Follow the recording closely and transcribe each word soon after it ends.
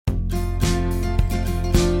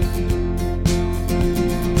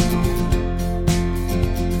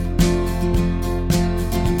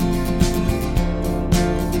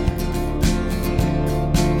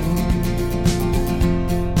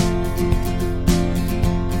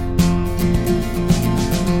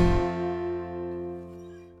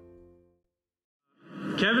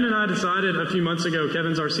I decided a few months ago,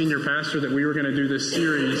 Kevin's our senior pastor, that we were going to do this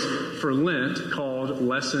series for Lent called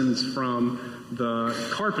Lessons from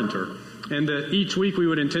the Carpenter. And that each week we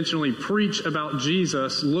would intentionally preach about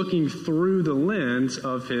Jesus looking through the lens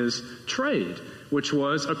of his trade, which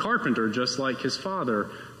was a carpenter, just like his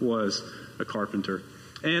father was a carpenter.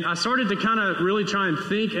 And I started to kind of really try and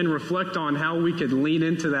think and reflect on how we could lean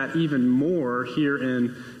into that even more here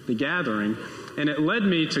in the gathering. And it led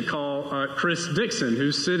me to call Chris Dixon,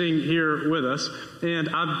 who's sitting here with us. And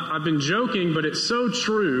I've been joking, but it's so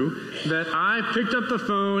true that I picked up the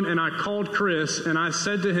phone and I called Chris and I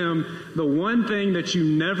said to him, the one thing that you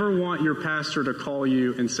never want your pastor to call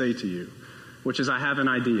you and say to you, which is, I have an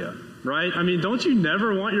idea, right? I mean, don't you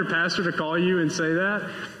never want your pastor to call you and say that?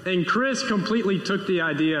 And Chris completely took the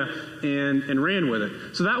idea and ran with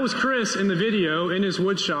it. So that was Chris in the video in his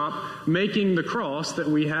wood shop making the cross that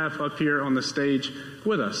we have up here on the stage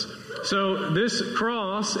with us. So this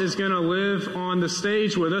cross is going to live on the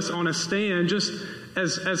stage with us on a stand, just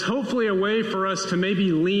as hopefully a way for us to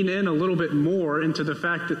maybe lean in a little bit more into the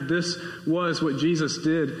fact that this was what Jesus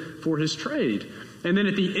did for his trade. And then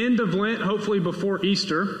at the end of Lent, hopefully before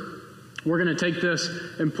Easter, we're going to take this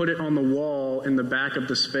and put it on the wall in the back of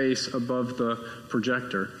the space above the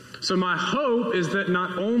projector. So my hope is that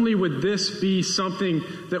not only would this be something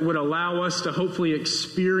that would allow us to hopefully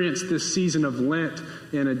experience this season of Lent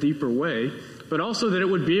in a deeper way, but also that it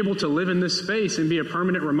would be able to live in this space and be a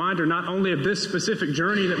permanent reminder not only of this specific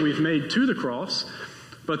journey that we've made to the cross,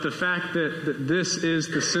 but the fact that this is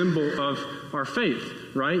the symbol of our faith,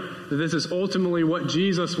 right? That this is ultimately what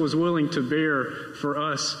Jesus was willing to bear for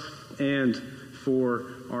us and for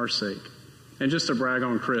our sake. And just to brag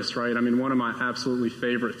on Chris, right? I mean, one of my absolutely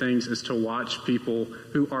favorite things is to watch people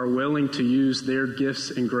who are willing to use their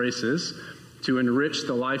gifts and graces to enrich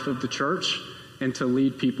the life of the church and to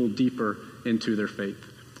lead people deeper into their faith.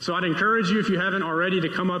 So I'd encourage you, if you haven't already, to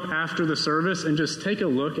come up after the service and just take a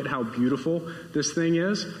look at how beautiful this thing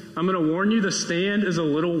is. I'm going to warn you, the stand is a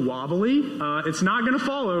little wobbly. It's not going to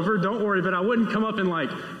fall over, don't worry, but I wouldn't come up and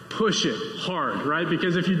push it hard, right?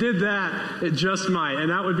 Because if you did that, it just might, and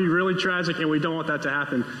that would be really tragic, and we don't want that to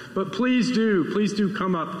happen. But please do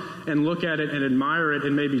come up and look at it and admire it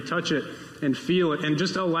and maybe touch it and feel it, and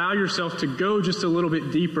just allow yourself to go just a little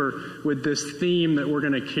bit deeper with this theme that we're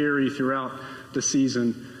going to carry throughout the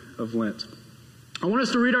season of Lent. I want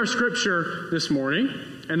us to read our scripture this morning,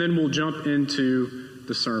 and then we'll jump into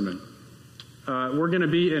the sermon. We're going to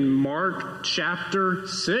be in Mark chapter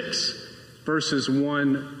 6, verses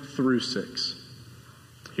 1 through 6.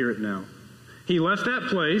 Hear it now. He left that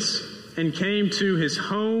place and came to his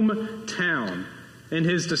hometown, and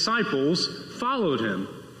his disciples followed him.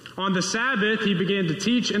 On the Sabbath, he began to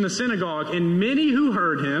teach in the synagogue, and many who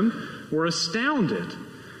heard him were astounded.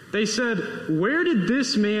 They said, "Where did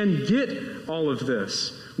this man get all of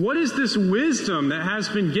this? What is this wisdom that has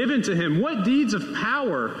been given to him? What deeds of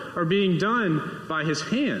power are being done by his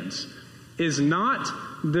hands? Is not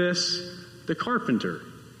this the carpenter,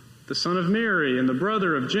 the son of Mary, and the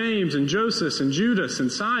brother of James and Joseph and Judas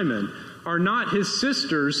and Simon? Are not his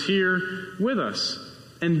sisters here with us?"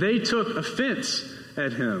 And they took offense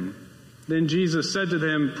at him. Then Jesus said to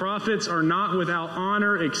them, "Prophets are not without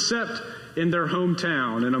honor except in their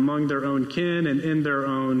hometown and among their own kin and in their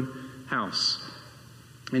own house."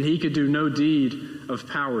 And he could do no deed of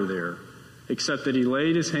power there, except that he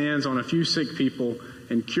laid his hands on a few sick people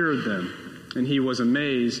and cured them. And he was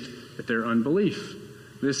amazed at their unbelief.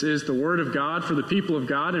 This is the word of God for the people of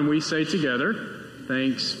God, and we say together,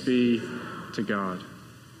 thanks be to God.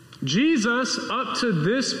 Jesus, up to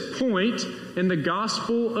this point in the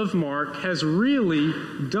Gospel of Mark, has really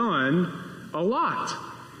done a lot.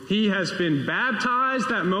 He has been baptized,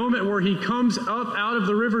 that moment where he comes up out of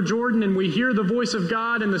the River Jordan and we hear the voice of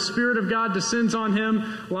God and the Spirit of God descends on him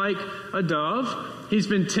like a dove. He's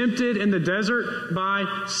been tempted in the desert by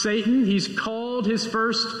Satan. He's called his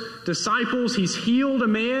first disciples. He's healed a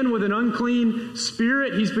man with an unclean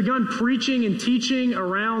spirit. He's begun preaching and teaching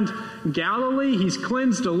around Galilee. He's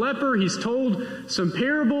cleansed a leper. He's told some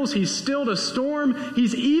parables. He's stilled a storm.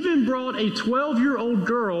 He's even brought a 12-year-old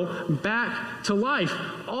girl back to life,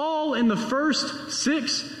 all in the first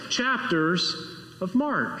 6 chapters of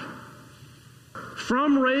Mark.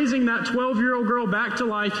 From raising that 12-year-old girl back to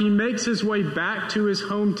life, he makes his way back to his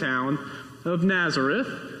hometown of Nazareth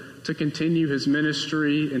to continue his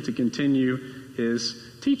ministry and to continue his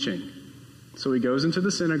teaching. So he goes into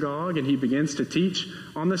the synagogue and he begins to teach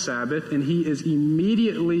on the Sabbath, and he is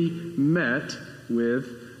immediately met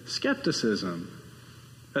with skepticism.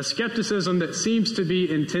 A skepticism that seems to be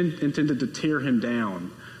intended to tear him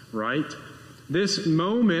down, right? This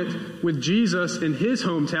moment with Jesus in his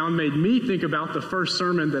hometown made me think about the first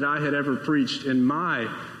sermon that I had ever preached in my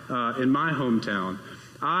hometown.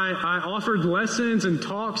 I offered lessons and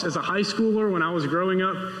talks as a high schooler when I was growing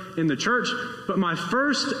up in the church, but my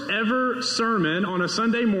first ever sermon on a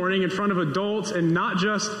Sunday morning in front of adults and not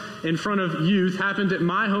just in front of youth happened at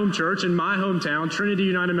my home church in my hometown, Trinity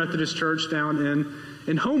United Methodist Church down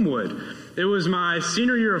in Homewood. It was my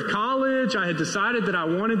senior year of college. I had decided that I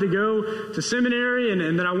wanted to go to seminary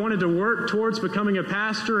and that I wanted to work towards becoming a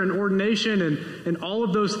pastor and ordination and all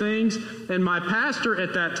of those things. And my pastor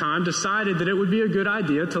at that time decided that it would be a good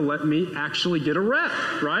idea to let me actually get a rep,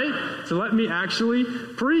 right? To let me actually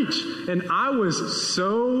preach. And I was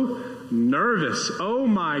so nervous. Oh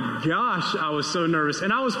my gosh, I was so nervous.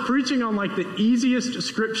 And I was preaching on like the easiest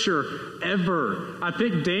scripture ever. I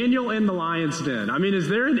picked Daniel and the lion's den. I mean, is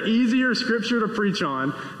there an easier scripture to preach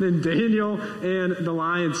on than Daniel and the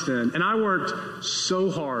lion's den? And I worked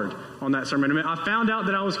so hard on that sermon. I mean, I found out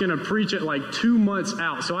that I was going to preach it like 2 months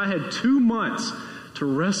out. So I had 2 months to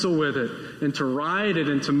wrestle with it and to write it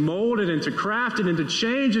and to mold it and to craft it and to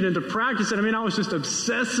change it and to practice it. I mean, I was just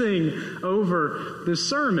obsessing over this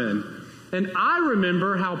sermon. And I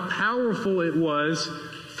remember how powerful it was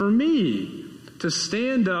for me to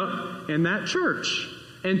stand up in that church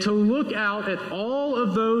and to look out at all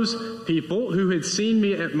of those people who had seen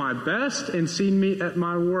me at my best and seen me at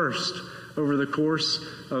my worst over the course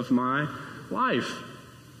of my life.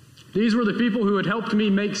 These were the people who had helped me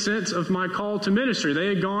make sense of my call to ministry. They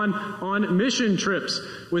had gone on mission trips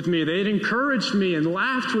with me. They had encouraged me and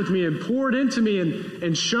laughed with me and poured into me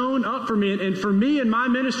and shown up for me. And for me and my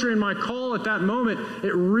ministry and my call at that moment,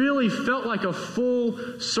 it really felt like a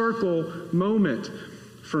full circle moment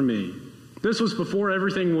for me. This was before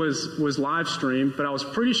everything was live streamed, but I was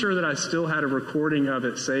pretty sure that I still had a recording of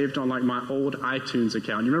it saved on like my old iTunes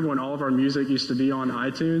account. You remember when all of our music used to be on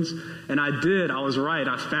iTunes? And I did. I was right.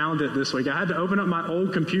 I found it this week. I had to open up my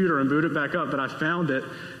old computer and boot it back up, but I found it.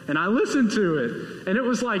 And I listened to it. And it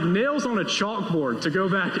was like nails on a chalkboard to go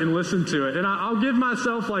back and listen to it. And I'll give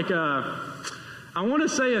myself like I want to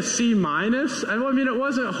say a C-. I mean, it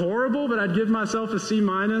wasn't horrible, but I'd give myself a C-.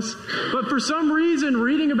 But for some reason,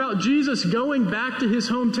 reading about Jesus going back to his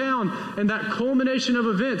hometown and that culmination of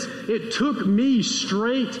events, it took me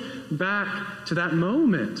straight back to that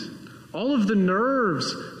moment. All of the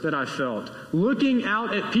nerves that I felt, looking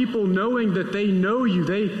out at people knowing that they know you,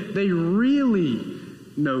 they really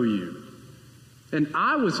know you. And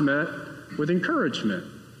I was met with encouragement.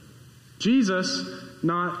 Jesus,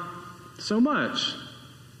 not so much.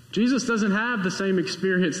 Jesus doesn't have the same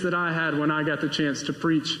experience that I had when I got the chance to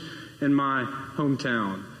preach in my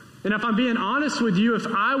hometown. And if I'm being honest with you, if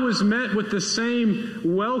I was met with the same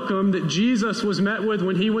welcome that Jesus was met with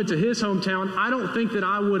when he went to his hometown, I don't think that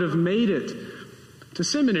I would have made it to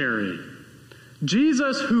seminary.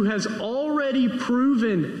 Jesus, who has already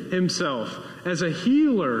proven himself as a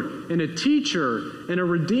healer and a teacher and a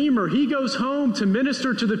redeemer, he goes home to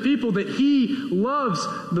minister to the people that he loves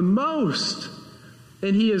the most.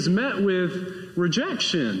 And he is met with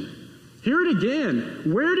rejection. Hear it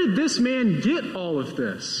again. Where did this man get all of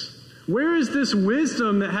this? Where is this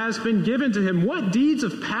wisdom that has been given to him? What deeds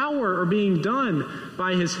of power are being done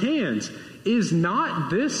by his hands? Is not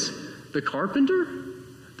this the carpenter?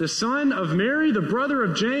 The son of Mary, the brother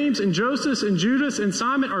of James and Joseph and Judas and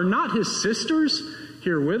Simon, are not his sisters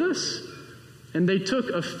here with us? And they took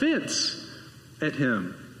offense at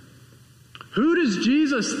him. Who does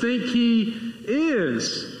Jesus think he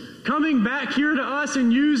is? Coming back here to us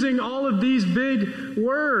and using all of these big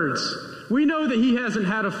words. We know that he hasn't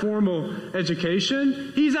had a formal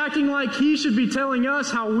education. He's acting like he should be telling us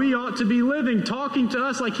how we ought to be living, talking to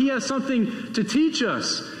us like he has something to teach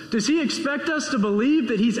us. Does he expect us to believe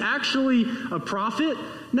that he's actually a prophet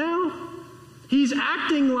now? He's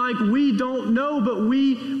acting like we don't know, but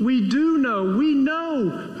we do know. We know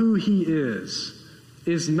who he is.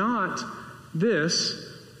 Is not this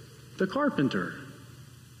the carpenter?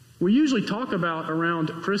 We usually talk about around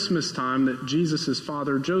Christmas time that Jesus'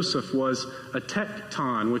 father Joseph was a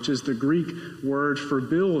tekton, which is the Greek word for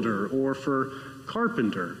builder or for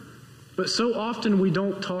carpenter. But so often we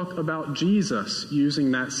don't talk about Jesus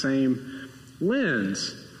using that same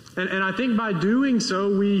lens. And I think by doing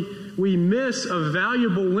so, we miss a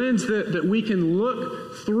valuable lens that we can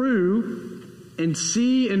look through and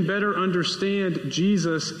see and better understand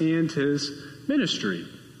Jesus and his ministry.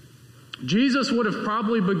 Jesus would have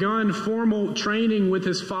probably begun formal training with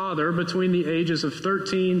his father between the ages of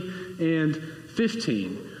 13 and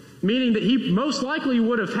 15, meaning that he most likely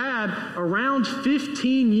would have had around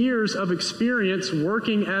 15 years of experience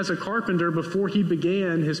working as a carpenter before he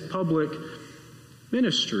began his public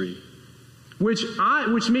ministry. Which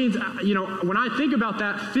means, when I think about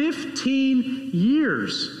that, 15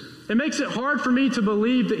 years, it makes it hard for me to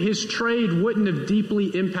believe that his trade wouldn't have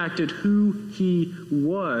deeply impacted who he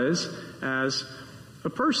was as a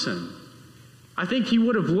person. I think he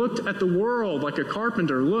would have looked at the world like a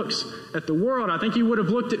carpenter looks at the world. I think he would have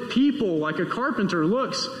looked at people like a carpenter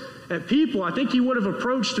looks at people. I think he would have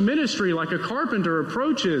approached ministry like a carpenter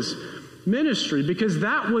approaches ministry, because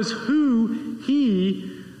that was who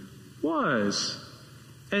he was.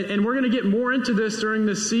 And we're going to get more into this during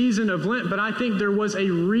this season of Lent, but I think there was a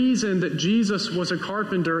reason that Jesus was a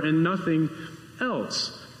carpenter and nothing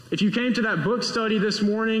else. If you came to that book study this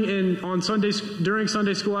morning during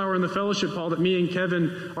Sunday school hour in the fellowship hall that me and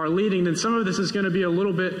Kevin are leading, then some of this is going to be a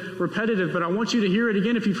little bit repetitive, but I want you to hear it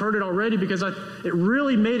again if you've heard it already, because it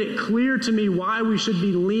really made it clear to me why we should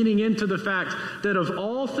be leaning into the fact that of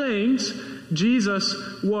all things, Jesus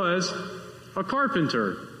was a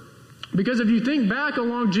carpenter. Because if you think back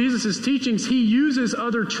along Jesus' teachings, he uses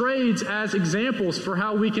other trades as examples for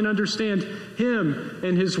how we can understand him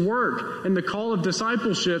and his work and the call of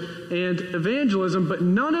discipleship and evangelism, but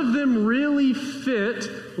none of them really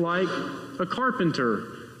fit like a carpenter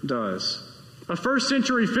does. A first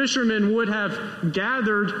century fisherman would have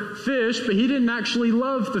gathered fish, but he didn't actually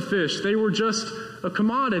love the fish. They were just a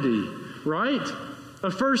commodity, right? A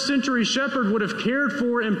first century shepherd would have cared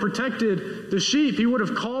for and protected the sheep. He would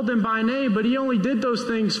have called them by name, but he only did those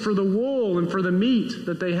things for the wool and for the meat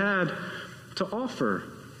that they had to offer.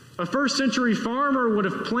 A first century farmer would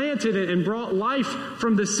have planted it and brought life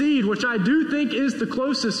from the seed, which I do think is the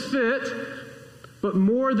closest fit, but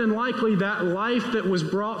more than likely that life that was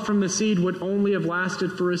brought from the seed would only have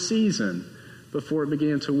lasted for a season before it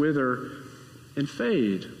began to wither and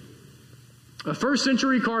fade. A first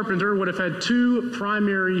century carpenter would have had two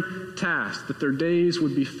primary tasks that their days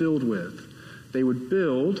would be filled with. They would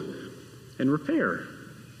build and repair.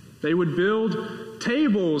 They would build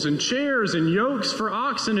tables and chairs and yokes for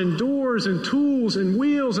oxen and doors and tools and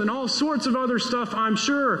wheels and all sorts of other stuff, I'm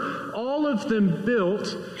sure. All of them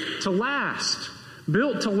built to last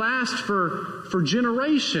for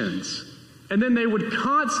generations. And then they would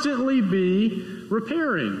constantly be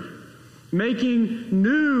repairing, making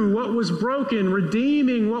new what was broken,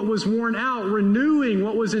 redeeming what was worn out, renewing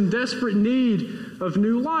what was in desperate need of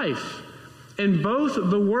new life. And both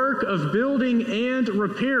the work of building and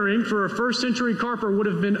repairing for a first century carpenter would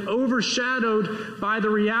have been overshadowed by the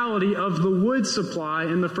reality of the wood supply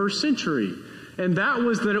in the first century. And that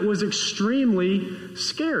was that it was extremely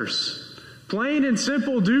scarce. Plain and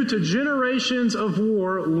simple, due to generations of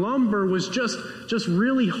war, lumber was just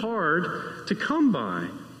really hard to come by.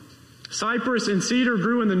 Cypress and cedar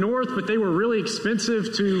grew in the north, but they were really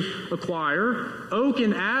expensive to acquire. Oak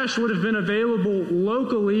and ash would have been available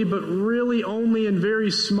locally, but really only in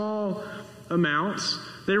very small amounts.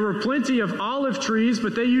 There were plenty of olive trees,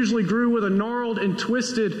 but they usually grew with a gnarled and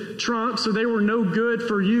twisted trunk, so they were no good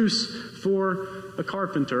for use for a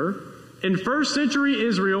carpenter. In first century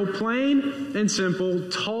Israel, plain and simple,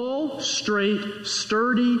 tall, straight,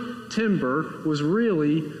 sturdy timber was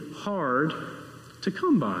really hard to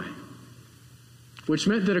come by. Which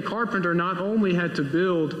meant that a carpenter not only had to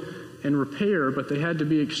build and repair, but they had to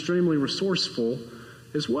be extremely resourceful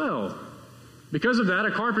as well. Because of that,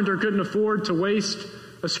 a carpenter couldn't afford to waste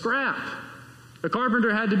a scrap. A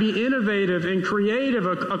carpenter had to be innovative and creative.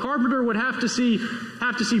 A carpenter would have to see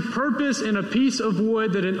purpose in a piece of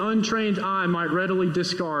wood that an untrained eye might readily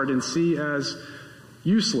discard and see as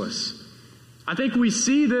useless. I think we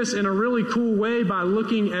see this in a really cool way by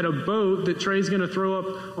looking at a boat that Trey's going to throw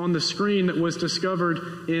up on the screen that was discovered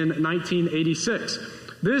in 1986.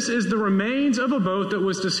 This is the remains of a boat that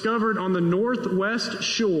was discovered on the northwest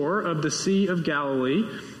shore of the Sea of Galilee,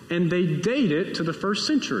 and they date it to the first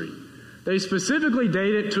century. They specifically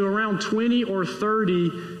date it to around 20 or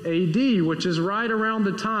 30 AD, which is right around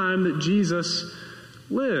the time that Jesus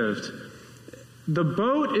lived. The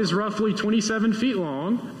boat is roughly 27 feet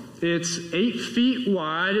long. It's 8 feet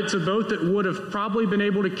wide. It's a boat that would have probably been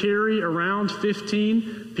able to carry around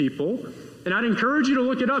 15 people. And I'd encourage you to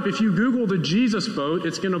look it up. If you Google the Jesus boat,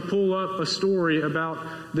 it's going to pull up a story about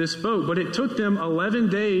this boat. But it took them 11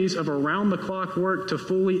 days of around-the-clock work to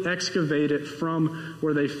fully excavate it from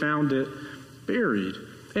where they found it buried.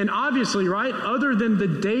 And obviously, right, other than the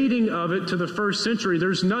dating of it to the first century,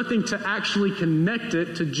 there's nothing to actually connect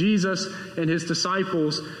it to Jesus and his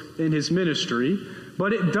disciples in his ministry.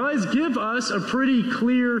 But it does give us a pretty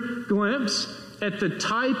clear glimpse at the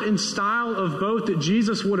type and style of boat that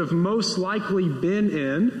Jesus would have most likely been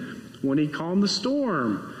in when he calmed the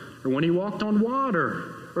storm, or when he walked on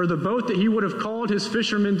water, or the boat that he would have called his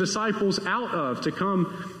fishermen disciples out of to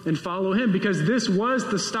come and follow him, because this was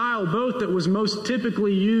the style boat that was most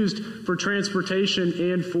typically used for transportation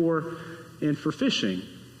and for fishing.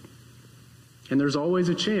 And there's always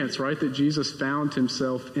a chance, right, that Jesus found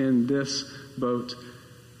himself in this boat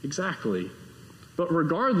exactly. But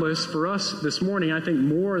regardless, for us this morning, I think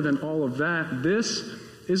more than all of that, this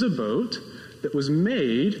is a boat that was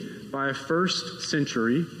made by a first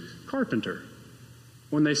century carpenter.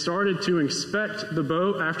 When they started to inspect the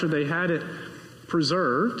boat after they had it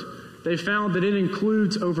preserved, they found that it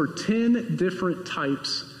includes over 10 different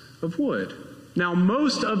types of wood. Now,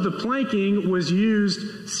 most of the planking was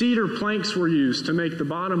used, cedar planks were used to make the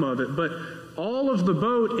bottom of it, but all of the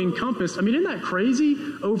boat encompassed, isn't that crazy?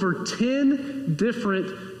 Over 10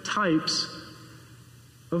 different types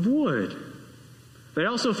of wood. They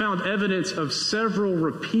also found evidence of several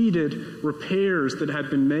repeated repairs that had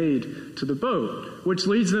been made to the boat, which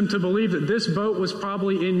leads them to believe that this boat was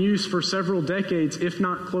probably in use for several decades, if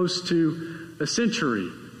not close to a century.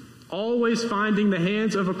 Always finding the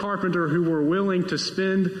hands of a carpenter who were willing to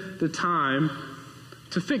spend the time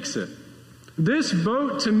to fix it. This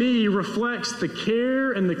boat, to me, reflects the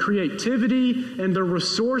care and the creativity and the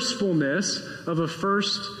resourcefulness of a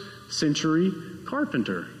first century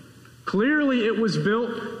carpenter. Clearly, it was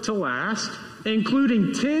built to last,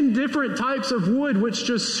 including 10 different types of wood, which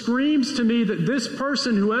just screams to me that this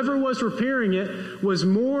person, whoever was repairing it, was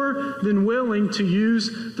more than willing to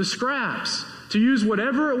use the scraps, to use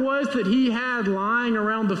whatever it was that he had lying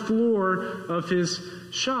around the floor of his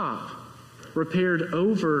shop, repaired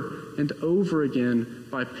over and over again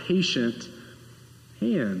by patient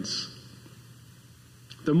hands.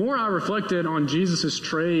 The more I reflected on Jesus'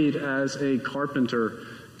 trade as a carpenter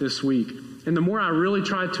this week, and the more I really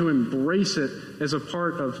tried to embrace it as a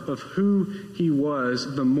part of who he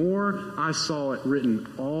was, the more I saw it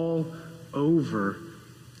written all over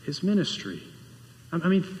his ministry.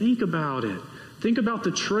 Think about it. Think about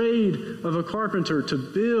the trade of a carpenter to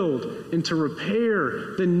build and to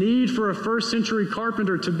repair, the need for a first century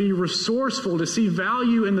carpenter to be resourceful, to see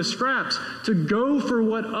value in the scraps, to go for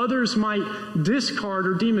what others might discard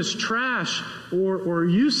or deem as trash or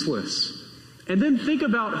useless. And then think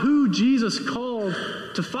about who Jesus called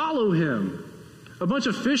to follow him. A bunch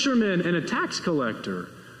of fishermen and a tax collector.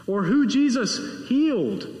 Or who Jesus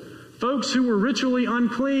healed. Folks who were ritually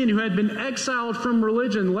unclean, who had been exiled from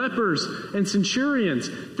religion, lepers and centurions.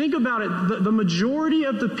 Think about it. The majority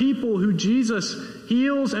of the people who Jesus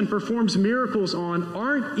heals and performs miracles on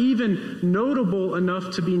aren't even notable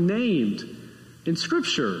enough to be named in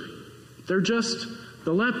Scripture. They're just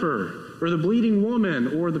the leper, or the bleeding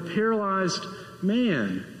woman, or the paralyzed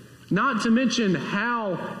man. Not to mention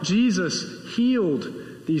how Jesus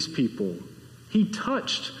healed these people. He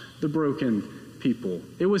touched the broken people.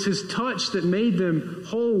 It was his touch that made them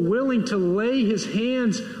whole, willing to lay his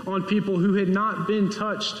hands on people who had not been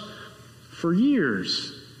touched for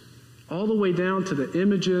years. All the way down to the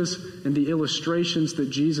images and the illustrations that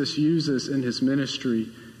Jesus uses in his ministry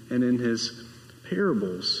and in his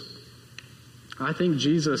parables. I think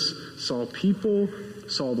Jesus saw people,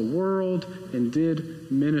 saw the world, and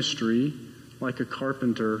did ministry like a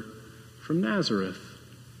carpenter from Nazareth,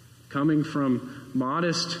 coming from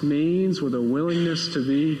modest means with a willingness to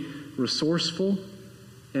be resourceful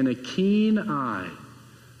and a keen eye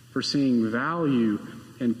for seeing value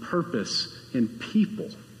and purpose in people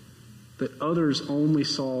that others only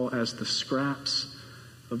saw as the scraps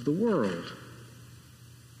of the world.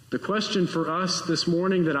 The question for us this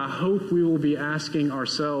morning that I hope we will be asking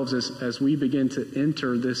ourselves as we begin to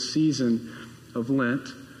enter this season of Lent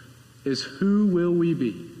is, who will we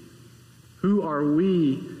be? Who are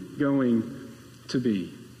we going to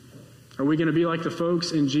be? Are we going to be like the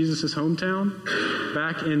folks in Jesus' hometown?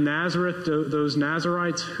 Back in Nazareth, those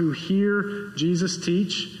Nazarites who hear Jesus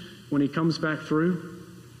teach when he comes back through?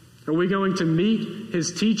 Are we going to meet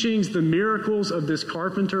his teachings, the miracles of this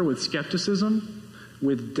carpenter, with skepticism?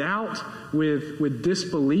 With doubt, with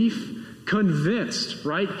disbelief, convinced,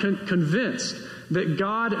 right? Convinced that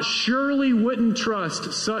God surely wouldn't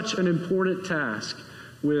trust such an important task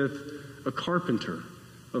with a carpenter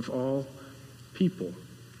of all people.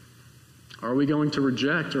 Are we going to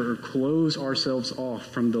reject or close ourselves off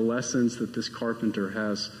from the lessons that this carpenter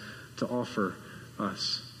has to offer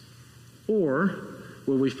us? Or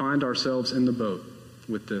will we find ourselves in the boat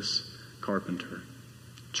with this carpenter,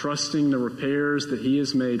 trusting the repairs that he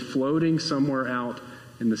has made, floating somewhere out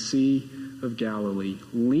in the Sea of Galilee,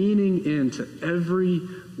 leaning into every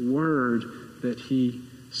word that he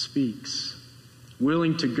speaks,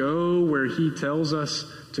 willing to go where he tells us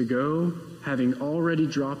to go, having already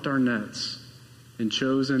dropped our nets and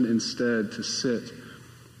chosen instead to sit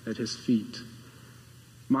at his feet.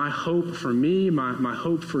 My hope for me, my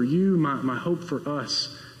hope for you, my hope for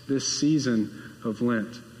us this season of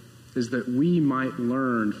Lent is that we might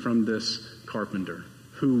learn from this carpenter,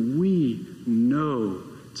 who we know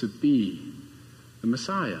to be the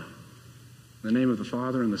Messiah. In the name of the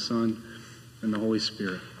Father, and the Son, and the Holy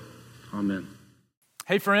Spirit. Amen.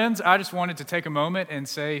 Hey friends, I just wanted to take a moment and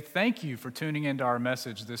say thank you for tuning into our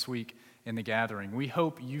message this week in the gathering. We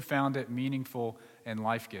hope you found it meaningful and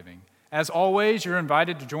life-giving. As always, you're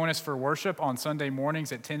invited to join us for worship on Sunday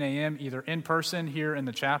mornings at 10 a.m., either in person here in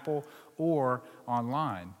the chapel or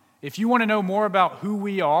online. If you want to know more about who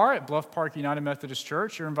we are at Bluff Park United Methodist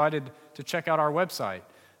Church, you're invited to check out our website.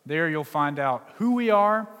 There you'll find out who we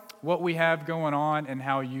are, what we have going on, and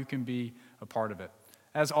how you can be a part of it.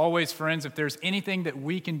 As always, friends, if there's anything that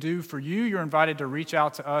we can do for you, you're invited to reach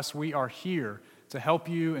out to us. We are here to help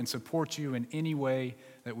you and support you in any way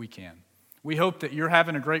that we can. We hope that you're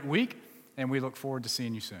having a great week, and we look forward to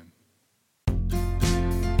seeing you soon.